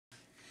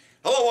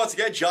Hello once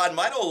again, John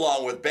Mino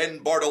along with Ben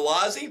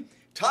Bartolozzi,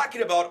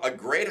 talking about a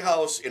great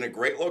house in a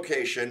great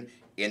location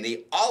in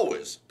the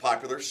always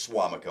popular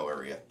Suamico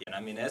area. And I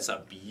mean, it's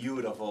a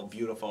beautiful,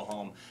 beautiful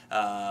home.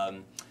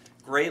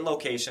 Great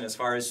location as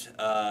far as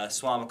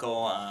Suamico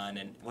on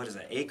an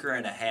acre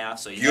and a half.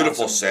 So you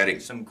Beautiful have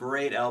setting. Some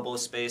great elbow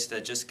space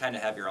to just kind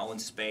of have your own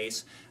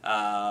space.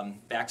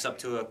 Backs up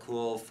to a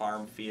cool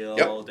farm field.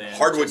 Yep. And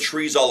Hardwood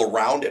trees all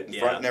around it in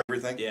front and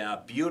everything. Yeah,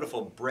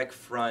 beautiful brick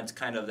front,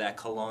 kind of that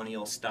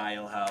colonial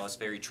style house,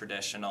 very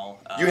traditional.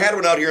 You had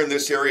one out here in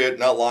this area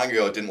not long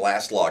ago. It didn't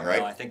last long, right?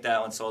 No, I think that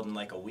one sold in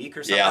like a week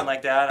or something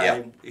like that.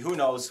 Yeah. Who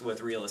knows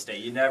with real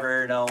estate? You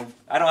never know.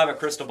 I don't have a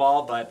crystal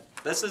ball, but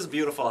this is a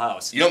beautiful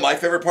house. You know what my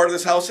favorite part of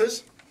this house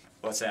is?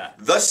 What's that?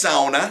 The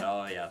sauna.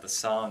 Oh yeah, the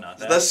sauna.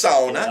 The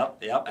sauna.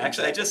 Yep.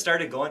 Actually, I just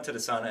started going to the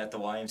sauna at the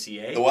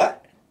YMCA. The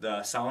what? The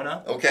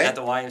sauna. Okay. At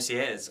the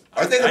YMCA.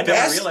 Are they the best? I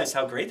never realized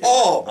how great they were.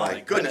 Oh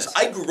my goodness.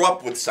 I grew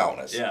up with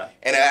saunas. Yeah.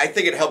 And I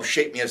think it helped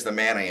shape me as the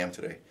man I am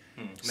today.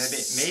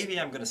 Maybe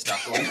I'm going to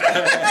stop going.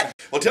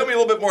 Well, tell me a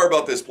little bit more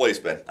about this place,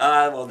 Ben.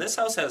 Well, this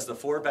house has the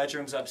 4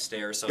 bedrooms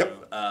upstairs, so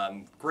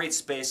Yep. Great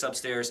space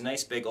upstairs,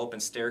 nice big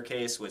open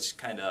staircase, which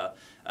kind of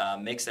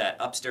makes that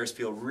upstairs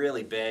feel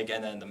really big.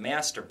 And then the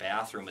master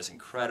bathroom is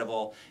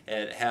incredible.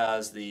 It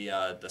has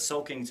the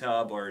soaking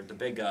tub, or the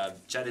big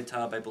jetted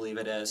tub, I believe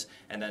it is,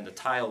 and then the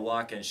tile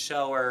walk-in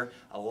shower.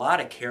 A lot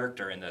of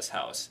character in this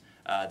house.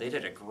 They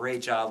did a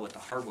great job with the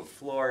hardwood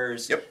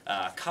floors,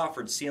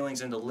 coffered ceilings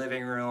in the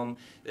living room.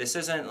 This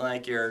isn't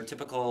like your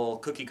typical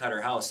cookie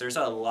cutter house. There's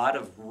a lot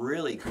of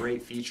really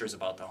great features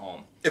about the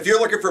home. If you're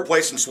looking for a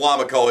place in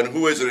Suamico, and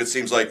who is it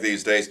seems like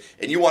these days,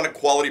 and you want a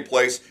quality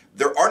place,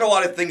 there aren't a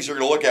lot of things you're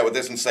going to look at with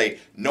this and say,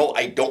 no,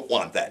 I don't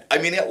want that. I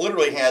mean, it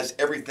literally has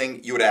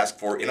everything you would ask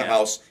for in a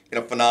house in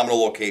a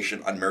phenomenal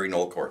location on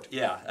Maryknoll Court.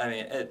 Yeah, I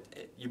mean,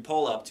 you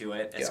pull up to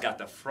it. It's got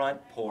the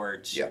front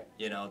porch,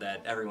 you know,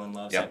 that everyone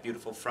loves, that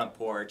beautiful front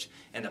porch.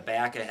 In the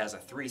back, it has a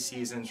 3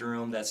 seasons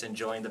room that's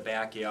enjoying the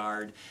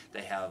backyard.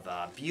 They have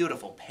a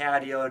beautiful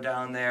patio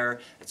down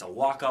there. It's a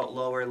walkout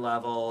lower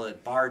level, a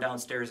bar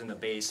downstairs in the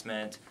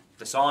basement.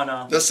 The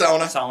sauna. The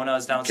sauna. Sauna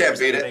is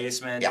downstairs in the it.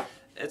 basement. Yeah.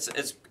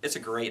 It's a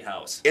great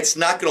house. It's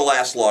not going to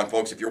last long,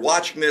 folks. If you're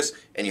watching this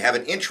and you have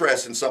an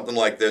interest in something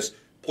like this,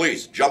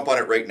 please jump on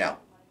it right now.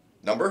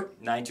 Number?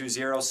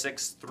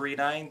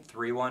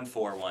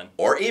 920-639-3141.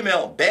 Or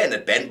email Ben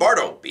at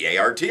benbarto,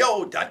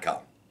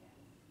 BARTO.com.